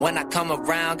When I come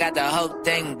around, got the whole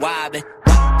thing wobbin'.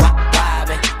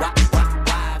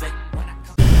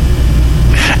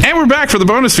 And we're back for the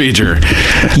bonus feature.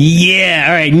 Yeah,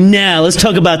 all right. Now let's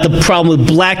talk about the problem with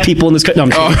black people in this country.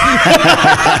 No, I'm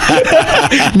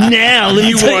kidding. Now, let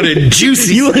me tell wanted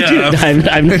juicy stuff.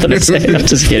 I'm not going to say it. I'm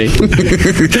just kidding.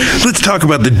 Let's talk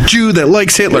about the Jew that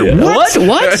likes Hitler. Yeah. What?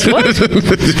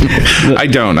 I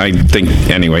don't. I think,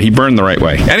 anyway, he burned the right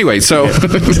way. Anyway, so,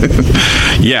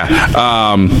 yeah,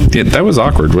 that was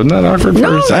awkward. Wasn't that awkward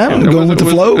for a second? I'm going with the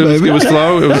flow, baby. It was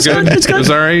flow. It was good. It's good. It was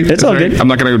all right. It's all good. I'm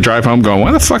not going to drive home going,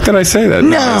 why the fuck did I say that?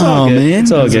 No, man.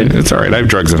 It's all good. It's all right. I have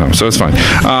drugs at home, so it's fine.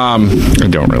 I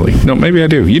don't really. No, maybe I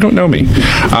do. You don't know me.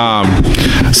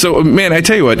 So, man, I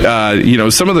tell you what,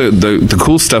 some of the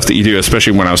cool stuff that you do,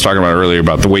 especially when I was talking about earlier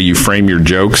about the way you frame your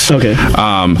jokes. Okay.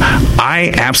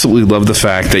 I absolutely love the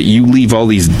fact that you leave all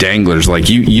these danglers. Like,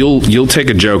 you'll take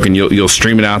a joke and you'll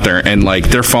stream it out there, and, like,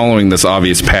 they're following this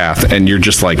obvious path, and you're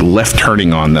just, like, left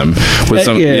turning on them. With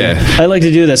some, I like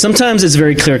to do that. Sometimes it's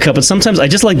very clear cut, but sometimes I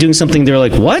just like doing something they're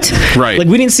like, what? Right. Like,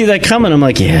 we didn't see that coming. I'm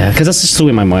like, yeah, because that's just the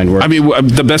way my mind works. I mean,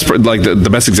 the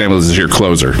best example is your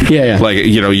closer. Yeah. Like,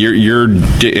 you're,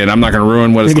 and I'm not going to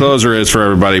ruin what his closer is for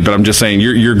everybody, but I'm just saying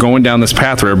you're going down this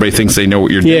path where everybody thinks they know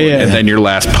what you're doing, and then your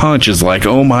last punch is like,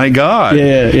 oh my god.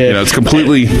 Yeah. It's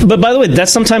completely. But by the way,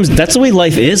 that's the way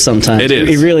life is. Sometimes it is.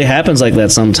 It really happens like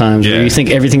that sometimes. Yeah. Where you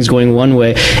think everything's going one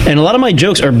way, and a lot of my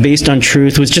jokes are based on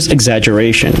truth with just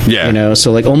exaggeration. Yeah.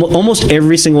 So like almost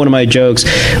every single one of my jokes,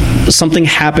 something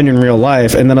happened in real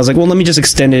life, and then I was like, well, let me just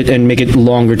extend it and make it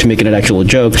longer to make it an actual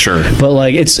joke. Sure. But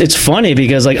like, it's funny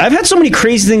because like I've had so many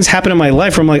crazy things happen in my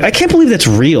life where I'm like, I can't believe that's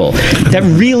real. That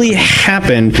really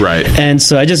happened. Right. And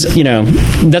so I just,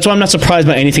 that's why I'm not surprised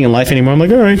by anything in life anymore. I'm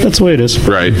like, all right, that's the way it is.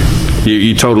 Right.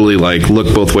 You totally like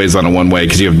look both ways on a one way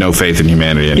because you have no faith in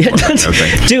humanity anymore.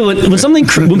 Dude,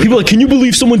 when people are like, can you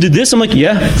believe someone did this? I'm like,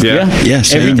 yeah.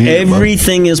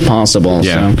 Everything is possible.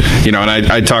 Yeah. So. And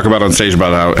I talk about on stage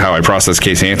about how I process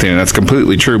Casey Anthony, and that's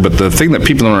completely true. But the thing that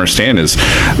people don't understand is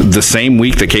the same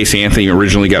week that Casey Anthony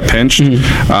originally got pinched,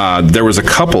 there was a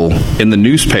couple in the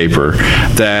newspaper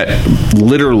that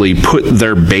literally put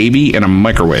their baby in a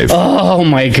microwave. Oh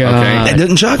my god! Okay? That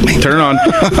doesn't shock me. Turn it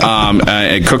on.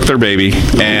 It cooked their baby,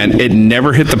 and it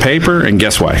never hit the paper. And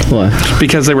guess why? What?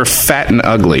 Because they were fat and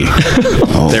ugly.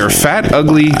 They were fat,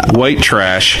 ugly, white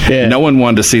trash. Yeah. No one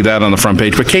wanted to see that on the front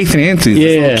page. But Casey Anthony's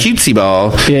this little cutesy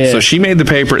ball. Yeah. So she made the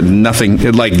paper.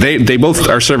 Nothing. Like they both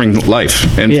are serving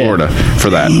life in Florida for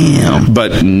that. Damn.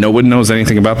 But no one knows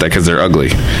anything about that because they're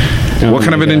ugly. What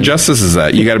kind of an injustice is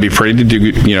that? You got to be pretty to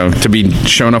do, to be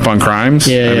shown up on crimes.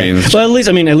 Yeah. I mean, well, at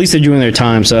least they're doing their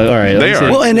time. So all right, they are.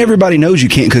 Well, and everybody knows you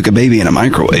can't cook a baby in a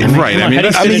microwave, right? You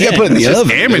got to put it in the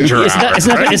oven. Amateur.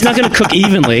 It's not going to cook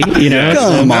evenly.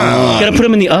 Come on. You got to put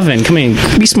them in the oven. Come on,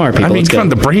 be smart, people. I mean, come on,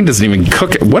 the brain doesn't even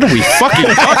cook it. What are we fucking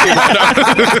talking about?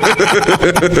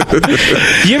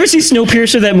 You ever see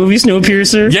Snowpiercer? That movie,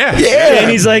 Snowpiercer? Yeah. And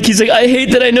he's like, I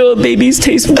hate that I know a baby's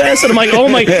taste best. And I'm like, oh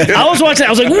my! I was watching. I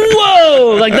was like,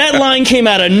 whoa! Like that line came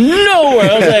out of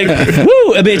nowhere. I was like,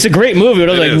 woo! I mean, it's a great movie, but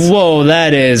I was like, whoa,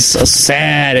 that is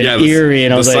sad and eerie.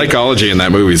 And I was the like, psychology in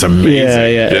that movie is amazing.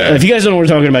 Yeah. If you guys don't know what we're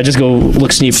talking about, just go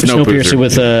look Snowpiercer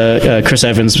with Chris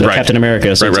Evans, Captain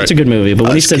America. So it's a good movie. But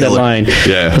when he said that line,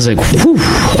 I was like, whew,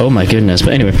 oh my goodness.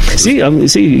 But anyway, see,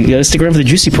 you gotta stick around for the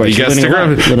juicy part. You gotta stick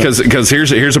around because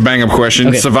here's a bang up question.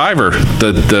 Okay. Survivor,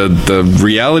 the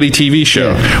reality TV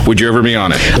show. Yeah. Would you ever be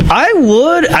on it? I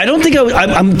would. I don't think I would.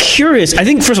 I'm curious. I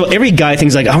think first of all, every guy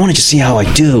thinks like, I want to just see how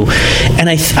I do, and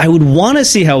I would want to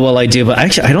see how well I do, but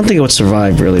actually, I don't think I would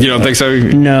survive. Really, you don't think so?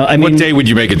 No. I mean, what day would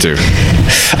you make it to?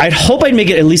 I'd hope I'd make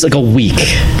it at least like a week.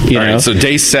 You know? Right, so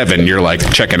day 7, you're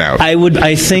like checking out.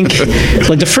 I think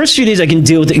like the first few days I can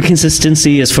deal with the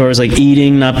inconsistency as far as like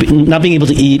eating, not being able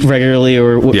to eat regularly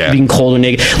or being cold or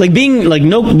naked. Like being like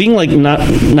not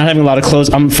having a lot of clothes.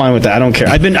 I'm fine with that. I don't care.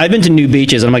 I've been to new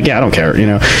beaches and I'm like, yeah, I don't care.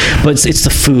 But it's the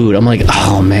food. I'm like,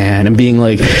 oh man, and being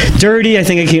like dirty. I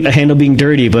think I can handle being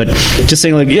dirty, but just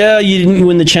saying like, yeah, you didn't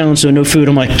win the challenge, so no food.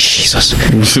 I'm like, Jesus.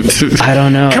 I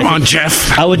don't know. Come on,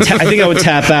 Jeff. I think I would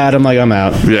tap out. I'm like, I'm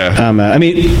out. Yeah. I'm out. I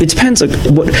mean, it depends. Like,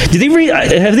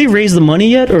 have they raised the money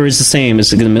yet, or is it the same?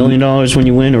 Is it $1 million when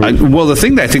you win? Or well, the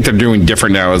thing that I think they're doing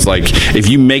different now is like if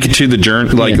you make it to the jury,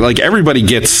 like everybody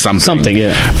gets something.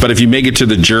 Yeah. But if you make it to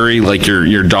the jury, like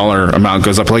your dollar amount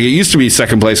goes up. Like it used to be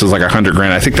second place was like $100,000.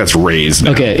 I think that's raised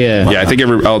now. Okay. Yeah. Yeah. I think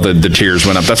all the tiers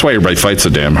went up. That's why everybody fights so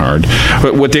damn hard.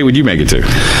 But what day would you make it to?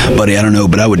 Buddy, I don't know,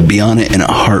 but I would be on it in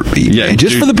a heartbeat. Yeah. Man.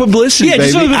 Just for the publicity, baby.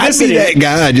 Just for the publicity. I'd be that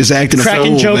guy just acting cracking a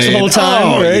fool. jokes the whole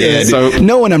time. Right? Yeah, So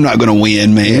knowing I'm not going to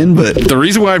win, man. But the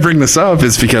reason why I bring this up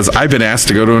is because I've been asked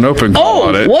to go to an open call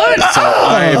on it. What? So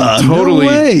I'm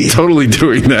totally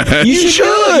doing that. You should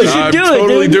do it. I'm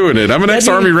totally doing it. I'm an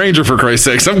ex-Army Ranger, for Christ's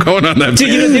sakes. I'm going on that.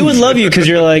 Dude, they would love you because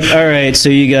you're like, all right, so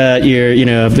you got your,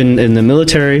 been in the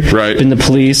military, right, been the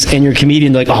police, and you're a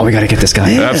comedian. Like, oh, we got to get this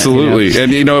guy. Absolutely.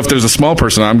 And if there's a small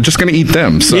person, I'm just going to eat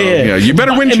them. So you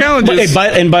better win challenges.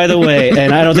 By the way,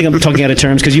 and I don't think I'm talking out of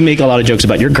terms because you make a lot of jokes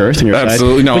about your girth and your size.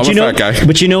 Absolutely. No, I'm a fat guy.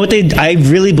 But you know what I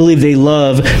really believe they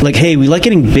love, like, hey, we like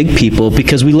getting big people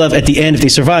because we love at the end if they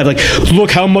survive, like,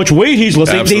 look how much weight he's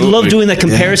lost. They love doing that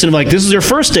comparison of like, this is their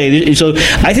first day. So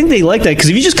I think they like that because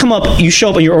if you just come up, you show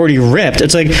up and you're already ripped,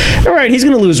 it's like, all right, he's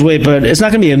going to lose weight, but it's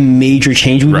not going to be a major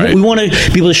change. We want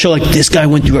to be able to show like this guy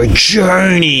went through a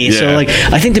journey. Yeah. So like,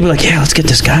 I think they'd be like, yeah, let's get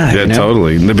this guy. Yeah,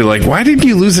 totally. And they'd be like, why didn't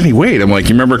you lose any weight? I'm like,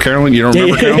 you remember Carolyn? You don't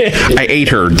remember Carolyn? I ate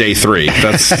her day 3.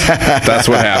 That's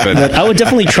what happened. But I would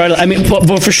definitely try to. I mean,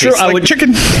 but for sure, I would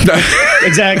chicken.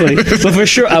 Exactly. But for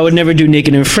sure, I would never do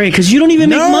Naked and Afraid because you don't even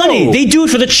make money. They do it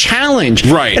for the challenge,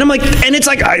 right? And I'm like, and it's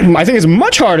like, I think it's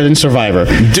much harder than Survivor.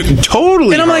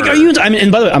 Totally. And I'm like, are you? I mean,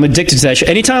 and by the way, I'm addicted to that show.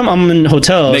 Anytime I'm in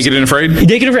hotels, Naked and Afraid.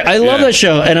 I love that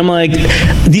show, and I'm like,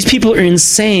 these people are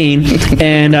insane.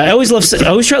 And I always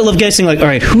try to love guessing, like, all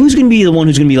right, who's going to be the one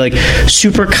who's going to be like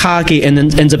super cocky and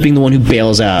then ends up being the one who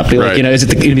bails out? Be like, is it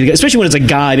the guy? Especially when it's a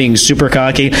guy being super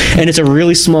cocky and it's a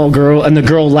really small girl and the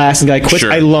girl laughs and the guy quits.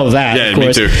 Sure. I love that. Yeah, of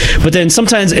course. me too. But then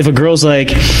sometimes if a girl's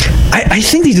like, I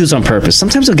think they do this on purpose.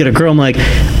 Sometimes I'll get a girl, I'm like,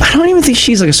 I don't even think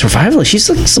she's like a survivalist. She's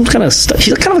like she's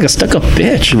kind of like a stuck-up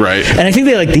bitch. Right. And I think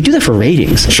they do that for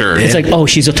ratings. Sure. It's like, oh,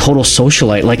 she's a total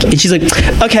socialite. Like, and she's like,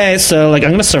 okay, so like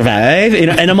I'm gonna survive.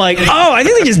 And I'm like, oh, I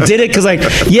think they just did it because like,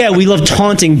 yeah, we love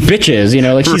taunting bitches.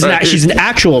 Like she's an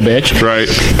actual bitch. Right.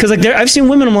 Because like I've seen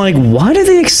women, I'm like, why do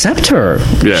they accept her?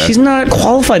 Yeah. She's not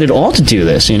qualified at all to do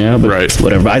this. But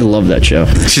whatever. I love that show.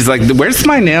 She's like, where's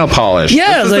my nail polish?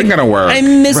 Yeah, this isn't gonna work. I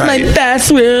miss my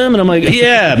bathroom, and I'm like,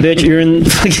 yeah, bitch, you're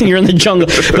in the jungle.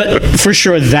 But for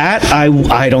sure, that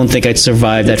I don't think I'd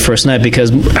survive that first night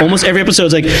because almost every episode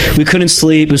is like, we couldn't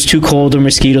sleep, it was too cold, the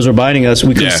mosquitoes were biting us,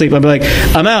 we couldn't sleep. I'd be like,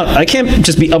 I'm out. I can't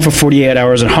just be up for 48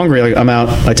 hours and hungry. Like, I'm out.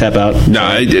 I tap out.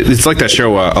 No, it's like that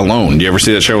show Alone. Do you ever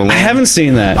see that show Alone? I haven't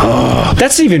seen that. Oh,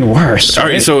 that's even worse. All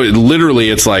right, so literally,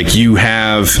 it's like you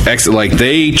have like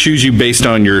they choose you based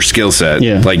on your skill set.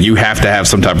 Yeah. Like you have to have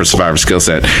some type of survivor skill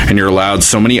set, and you're allowed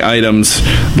so many items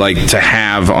like to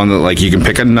have on the, like, you can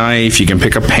pick a knife, you can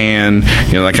pick a pan,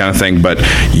 that kind of thing. But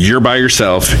you're by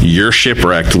yourself, you're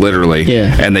shipwrecked, literally.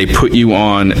 Yeah. And they put you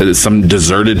on some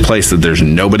deserted place that there's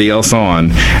nobody else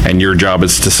on, and your job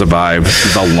is to survive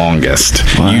the longest.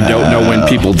 Wow. You don't know when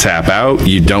people tap out.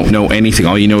 You don't know anything.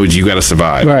 All you know is you got to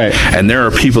survive. Right. And there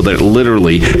are people that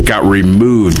literally got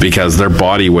removed because their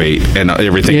body weight and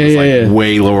everything was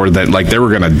way lower than, like, they were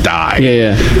going to die.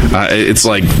 It's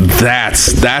like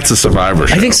that's a survivor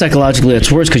show. I think psychologically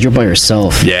that's worse because you're by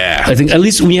yourself. Yeah. I think at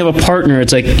least when you have a partner,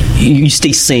 it's like you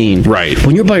stay sane. Right.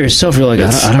 When you're by yourself, you're like,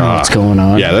 I don't know what's going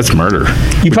on. Yeah, that's murder.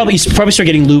 You probably start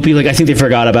getting loopy. Like, I think they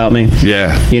forgot about me.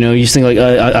 Yeah. You just think like,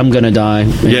 I'm gonna die.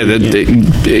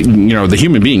 The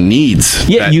human being needs.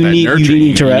 Yeah, you need to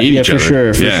interact. Yeah, for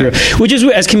sure. Which is,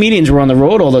 as comedians, we're on the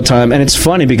road all the time, and it's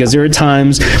funny because there are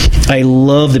times I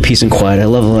love the peace and quiet. I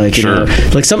love like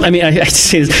some. I mean, I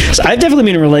say this. I've definitely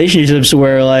been in relationships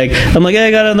where like I'm like, hey,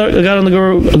 I got on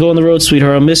the road,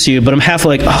 sweetheart. I'll miss you, but I'm half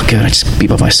like, oh, good, I just be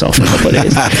by myself for a couple of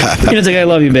days. It's like, I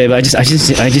love you, babe. I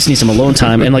just need some alone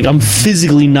time, and like I'm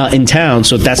physically not in town,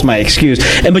 so that's my excuse.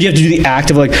 But you have to do the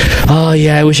act of like, oh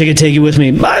yeah, I wish I could take you with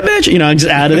me. Bye, bitch. I'm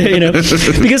just out of there.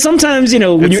 Because sometimes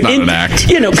when you're in, an act.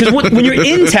 Because when you're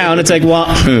in town, it's like, well,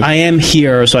 I am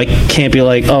here, so I can't be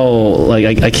like, oh,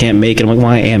 like I can't make it. I'm like, well,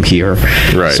 I am here,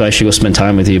 right? So I should go spend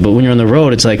time with you. But when you're on the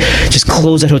road, it's like, just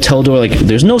close that hotel door. Like,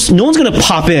 there's no one's gonna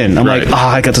pop in. I'm like,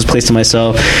 I got this place to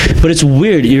myself. But it's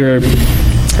weird. You're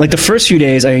like, the first few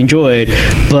days I enjoyed,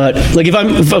 but like if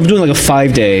I'm doing like a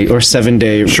 5-day or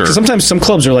 7-day, sometimes some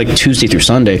clubs are like Tuesday through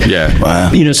Sunday. Yeah.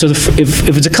 Wow. So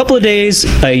if it's a couple of days,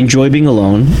 I enjoy being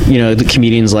alone. The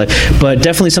comedian's life. But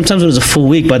definitely sometimes when it's a full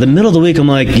week, by the middle of the week, I'm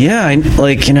like,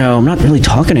 I'm not really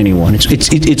talking to anyone.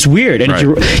 It's weird,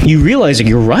 and you realize that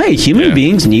you're right. Human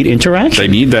beings need interaction. They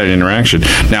need that interaction.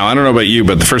 Now, I don't know about you,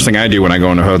 but the first thing I do when I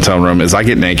go in a hotel room is I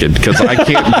get naked because I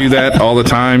can't do that all the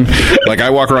time. Like, I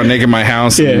walk around naked in my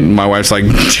house. and my wife's like,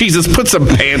 Jesus, put some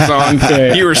pants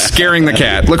on. You are scaring the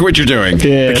cat. Look what you're doing.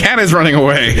 The cat is running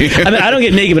away. I mean, I don't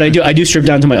get naked, but I do strip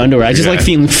down to my underwear. I just like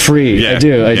feeling free. I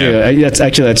do.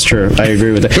 That's true. I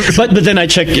agree with that. But then I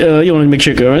check. You want to make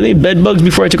sure are any bed bugs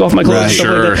before I took off my clothes. Right,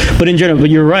 sure. Like that. But in general,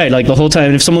 you're right. Like the whole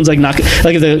time, if someone's like if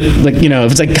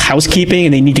it's like housekeeping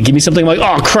and they need to give me something, I'm like,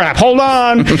 oh crap, hold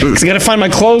on, because I got to find my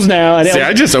clothes now.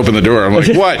 I just opened the door. I'm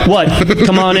like, what? What?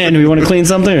 Come on in. Do we want to clean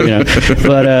something?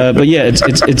 But yeah, it's.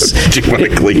 Do you want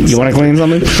to clean? You want to clean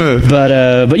something?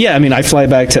 But yeah, I mean, I fly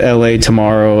back to LA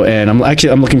tomorrow, and I'm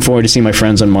looking forward to seeing my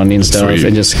friends on Monday and stuff,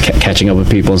 and just catching up with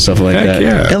people and stuff like that.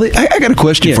 Yeah. Elliot, I got a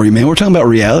question for you, man. We're talking about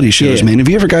reality shows, man. Have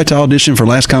you ever got to audition for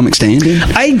Last Comic Standing?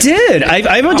 I did.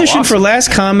 I've auditioned for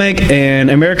Last Comic and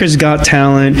America's Got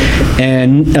Talent,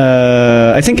 and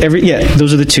I think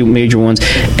those are the two major ones.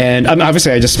 And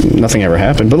obviously, nothing ever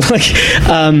happened. But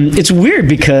it's weird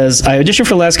because I auditioned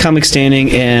for Last Comic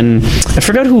Standing, and I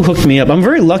forgot who hooked me up. I'm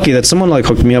very lucky that someone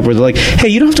hooked me up where they're like, hey,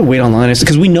 you don't have to wait online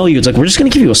because we know you. It's like, we're just going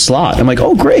to give you a slot. I'm like,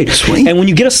 oh, great. Sweet. And when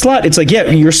you get a slot, it's like,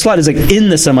 your slot is in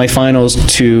the semifinals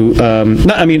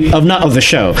not of the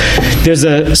show. There's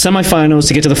a semifinals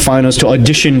to get to the finals to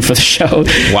audition for the show.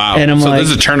 Wow. And I'm so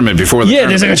there's a tournament before the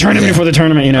tournament. There's a tournament before the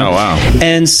tournament, Oh, wow.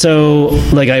 And so,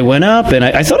 I went up, and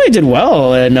I thought I did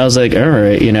well, and I was like, all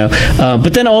right,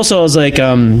 But then also, I was like,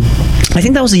 I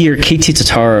think that was the year KT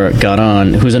Tatara got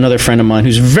on, who's another friend of mine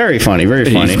who's very funny, very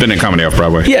funny. He's been in Comedy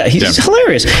Off-Broadway. Yeah, he's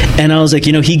hilarious. And I was like,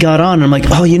 he got on, and I'm like,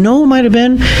 oh, it might have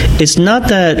been? It's not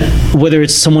that whether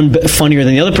it's someone funnier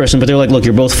than the other person, but they're like, look,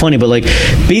 you're both funny, but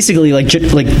basically,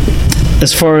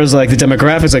 as far as the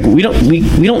demographics, we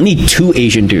don't need two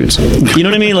Asian dudes. You know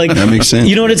what I mean? That makes sense.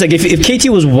 You know what it's like? If KT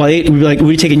was white,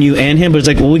 we'd taking you and him, but it's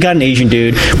like, well, we got an Asian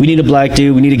dude, we need a black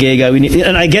dude, we need a gay guy,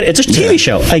 and I get it. It's a TV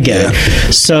show. I get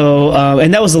it. So,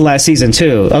 and that was the last season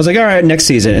too. I was like, all right, next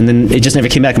season, and then it just never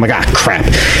came back. I'm like, crap.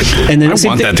 And then I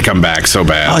want that to come back so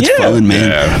bad. Oh, it's fun, man.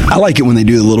 Yeah. I like it when they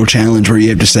do a little challenge where you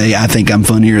have to say, I think I'm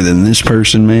funnier than this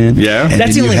person, man. Yeah. And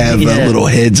that's then you have a little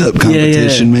heads up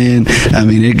competition, man. I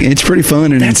mean, it's pretty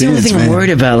fun and that's intense. The only thing I'm worried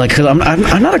about, because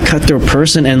I'm not a cutthroat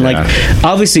person, and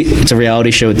obviously it's a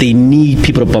reality show. They need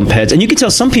people to bump heads, and you can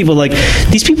tell some people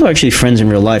these people are actually friends in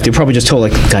real life. They're probably just told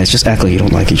guys, just act like you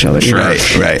don't like each other.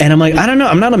 Right. And I'm like, I don't know.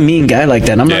 I'm not a mean guy like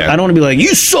that. I don't want to be like,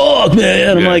 you suck,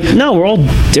 man. I'm like, no, we're all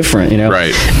different,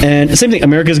 Right. And same thing.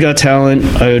 America's Got Talent.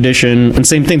 I audition, and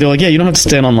same thing. They're like, yeah, you don't have to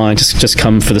stand online. Just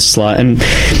come for the slot. And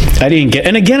I didn't get.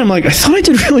 And again, I'm like, I thought I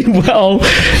did really well.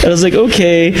 And I was like,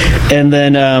 okay. And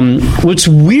then what's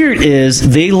weird is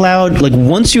they allowed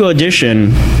once you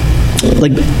audition.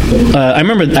 I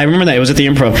remember that it was at the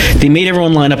Improv. They made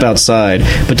everyone line up outside,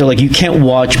 but they're like, you can't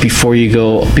watch before you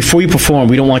perform.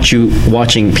 We don't want you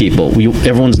watching people.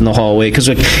 Everyone's in the hallway because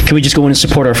can we just go in and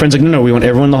support our friends? No, we want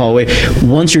everyone in the hallway.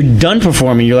 Once you're done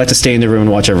performing, you're allowed to stay in the room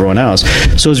and watch everyone else.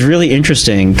 So it's really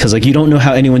interesting because you don't know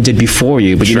how anyone did before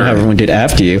you, but you know how everyone did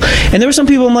after you. And there were some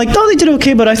people I'm like, oh, they did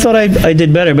okay, but I thought I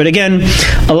did better. But again,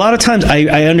 a lot of times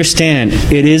I understand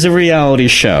it is a reality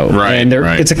show, right? And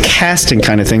it's a casting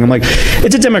kind of thing. I'm like,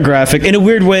 it's a demographic in a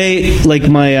weird way.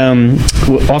 My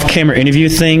off-camera interview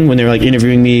thing when they were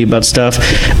interviewing me about stuff,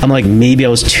 I'm like, maybe I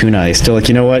was too nice. They're like,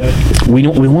 you know what? We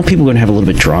want people going to have a little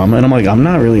bit of drama, and I'm like, I'm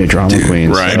not really a drama queen.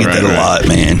 Right, I get that a lot,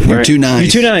 man. You're too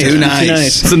nice. You're too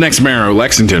nice. It's the next mayor of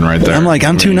Lexington, right there. I'm like,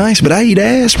 I'm too nice, but I eat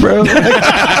ass, bro.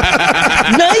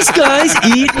 Nice guys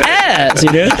eat ass.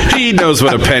 He knows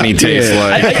what a penny tastes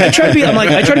like. I try to be. I'm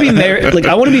like, I try to be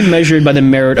I want to be measured by the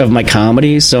merit of my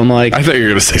comedy. So I'm like, I thought you were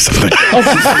going to say something.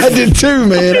 I did too,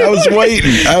 man. I was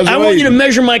waiting. I want you to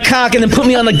measure my cock and then put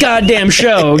me on the goddamn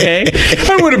show, okay?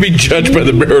 I want to be judged by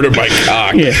the merit of my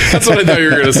cock. Yeah. That's what I thought you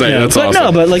were going to say. That's awesome.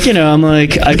 No, but I'm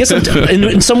like, I guess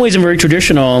in some ways I'm very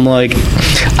traditional. I'm like,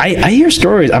 I hear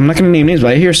stories. I'm not going to name names,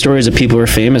 but I hear stories of people who are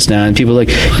famous now, and people are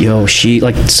like, yo, she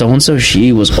so and so.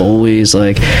 She was always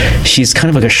she's kind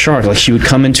of like a shark. She would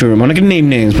come into a room. I'm not going to name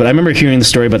names, but I remember hearing the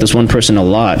story about this one person a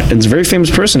lot, and it's a very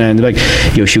famous person. And they're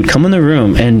like, yo, she would come in the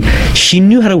room, and she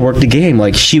knew how to work the game.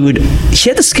 She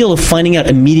had the skill of finding out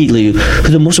immediately who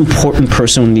the most important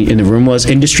person in the room was,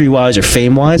 industry-wise or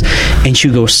fame-wise, and she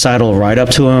would go sidle right up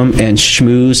to him and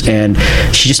schmooze, and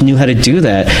she just knew how to do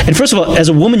that. And first of all, as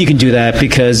a woman, you can do that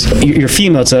because you're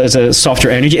female. It's a softer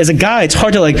energy. As a guy, it's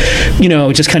hard to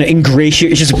just kind of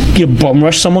ingratiate. It's just bum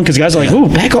rush someone because guys are like, ooh,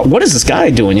 back up. What is this guy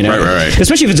doing? You know, right.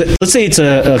 Especially if it's let's say it's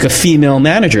like a female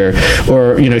manager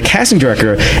or casting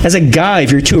director. As a guy,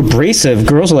 if you're too abrasive,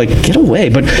 girls are like, get away.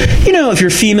 But if you're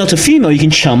female to female, you can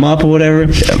chum up or whatever.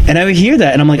 And I would hear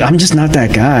that, and I'm like, I'm just not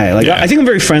that guy. Like I think I'm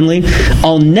very friendly.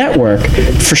 I'll network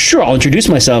for sure. I'll introduce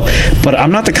myself, but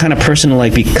I'm not the kind of person to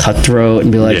like be cutthroat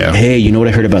and be like, hey, you know what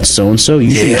I heard about so and so?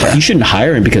 You shouldn't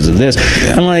hire him because of this.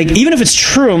 I'm like, even if it's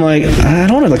true, I'm like, I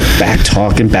don't want to like back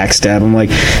talk and backstab. I'm like,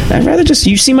 I'd rather just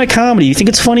you see my comedy. You think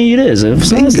it's funny? It is.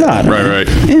 If it's not. Right.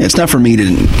 Yeah, it's not for me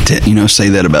to say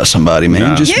that about somebody, man.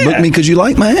 No. Just book me because you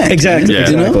like my act. Exactly.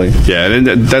 Yeah, and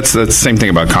that's the same thing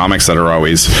about comics that are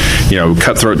always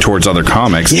cutthroat towards other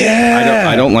comics. Yeah,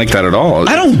 I don't like that at all.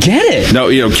 I don't get it. No,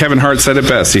 Kevin Hart said it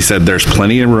best. He said, "There's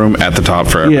plenty of room at the top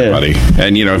for everybody."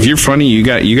 And if you're funny, you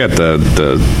got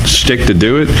the shtick to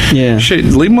do it. Yeah, shit,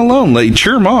 leave them alone.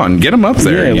 Cheer them on. Get them up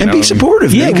there. And be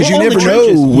supportive. Yeah, because you never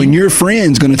know when your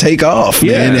friend's going to take off.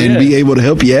 Man, and be able to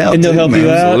help you out. And they'll help you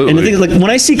out. Absolutely. And the thing is, like when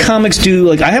I see comics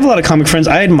do, I have a lot of comic friends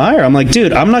I admire. I'm like,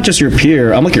 dude, I'm not just your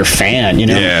peer. I'm like your fan.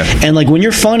 Yeah. And like when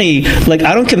you're funny, like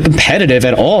I don't get competitive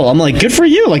at all. I'm like, good for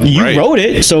you. Like you wrote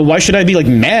it, so why should I be like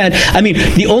mad? I mean,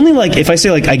 the only if I say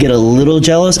I get a little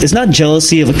jealous, it's not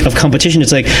jealousy of competition.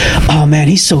 It's like, oh man,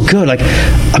 he's so good. Like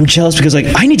I'm jealous because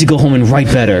I need to go home and write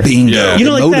better. Bingo.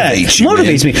 Like that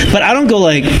motivates me. But I don't go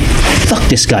fuck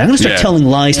this guy. I'm gonna start telling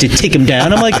lies to take him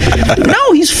down. I'm like,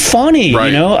 no, he's funny.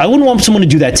 Right. I wouldn't want someone to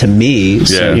do that to me.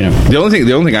 So, The only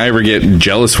thing I ever get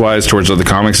jealous wise towards other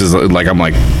comics is I'm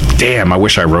like, damn, I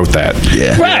wish I wrote that.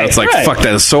 Yeah. Right. It's like, fuck,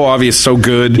 that is so obvious, so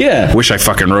good. Yeah. Wish I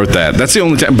fucking wrote that. That's the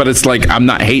only time. But it's like, I'm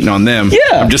not hating on them.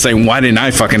 Yeah. I'm just saying, why didn't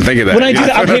I fucking think of that? When I do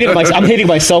that, I'm hating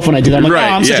myself when I do that. I'm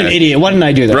like, I'm such an idiot. Why didn't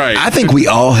I do that? Right. I think we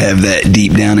all have that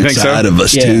deep down inside of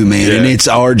us too, man. Yeah. And it's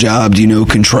our job to,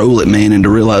 control it, man, and to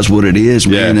realize what it is,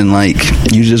 man, and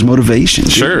use it as motivation.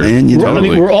 Sure. Man,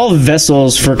 we're all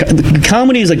vessels for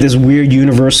comedy is like this weird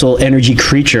universal energy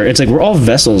creature. It's like we're all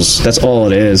vessels. That's all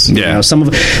it is. Yeah. Some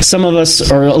of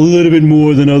us are a little bit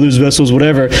more than others vessels,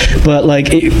 whatever. But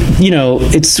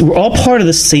we're all part of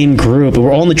the same group.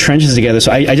 We're all in the trenches together.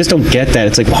 So I just don't get that.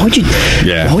 It's like why would you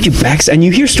back? And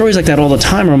you hear stories like that all the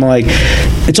time. Where I'm like,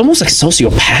 it's almost like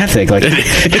sociopathic. Like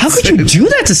how could you do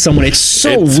that to someone? It's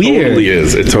so weird.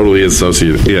 It totally is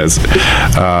sociopathic. Yes.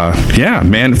 Yeah,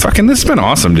 man. Fucking this has been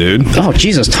awesome, dude. Oh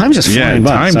Jesus, time's just flying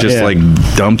by. Time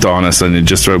just dumped on us, and it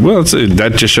just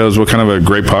that just shows what kind of a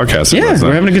great podcast it was.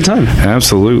 We're having a good time.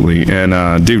 Absolutely.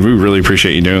 And dude, we really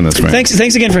appreciate you doing this, man.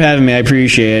 Thanks again for having me. I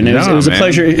appreciate it. And it was a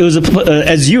pleasure. It was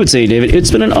as you would say, David,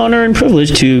 it's been an honor and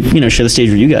privilege to share the stage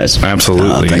with you guys.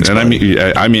 Absolutely. Thanks, and I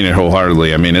mean it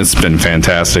wholeheartedly. I mean, it's been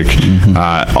fantastic.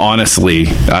 Mm-hmm. Honestly,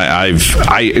 I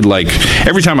like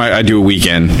every time I do a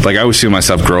weekend, I always feel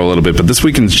myself grow a little bit, but this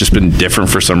weekend's just been different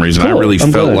for some reason. Cool. I really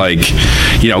felt like,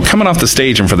 coming off the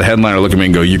stage and for the headliner to look at me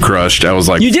and go, you crushed. I was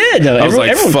like, you did. I was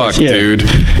like, fuck, dude.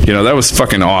 That was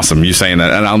fucking awesome. You saying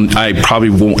that, and I probably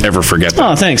won't ever forget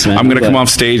that. Oh, thanks, man. I'm gonna come off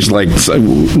stage nights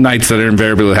that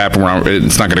invariably happen where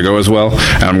it's not gonna go as well,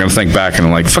 and I'm gonna think back and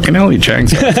I'm like, fucking Eliot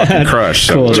Chang's fucking crushed.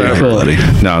 So cool, buddy.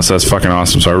 No, so that's fucking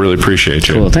awesome. So I really appreciate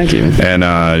you. Cool, thank you. And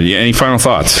any final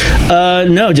thoughts?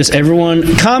 No, just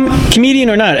everyone, comedian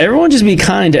or not, everyone just be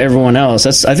kind to everyone else.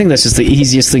 I think that's just the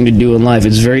easiest thing to do in life.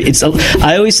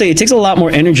 I always say it takes a lot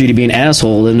more energy to be an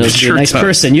asshole than to be a nice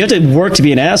person. You have to work to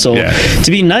be an asshole. Yeah.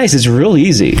 To be nice is real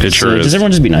easy. It sure is. Just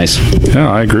everyone just be nice. Yeah,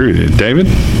 I agree with you. David?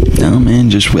 No,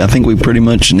 man, I think we pretty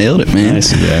much nailed it, man.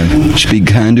 Nice. Yeah. Just be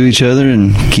kind to each other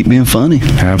and keep being funny.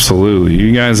 Absolutely.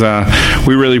 You guys,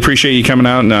 we really appreciate you coming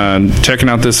out and checking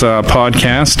out this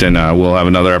podcast, and we'll have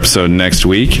another episode next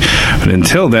week. But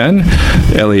until then,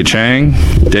 Eliot Chang,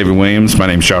 David Williams, my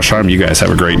name's Josh Harm. You guys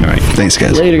have a great night. Thanks,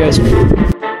 guys. Later,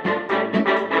 guys.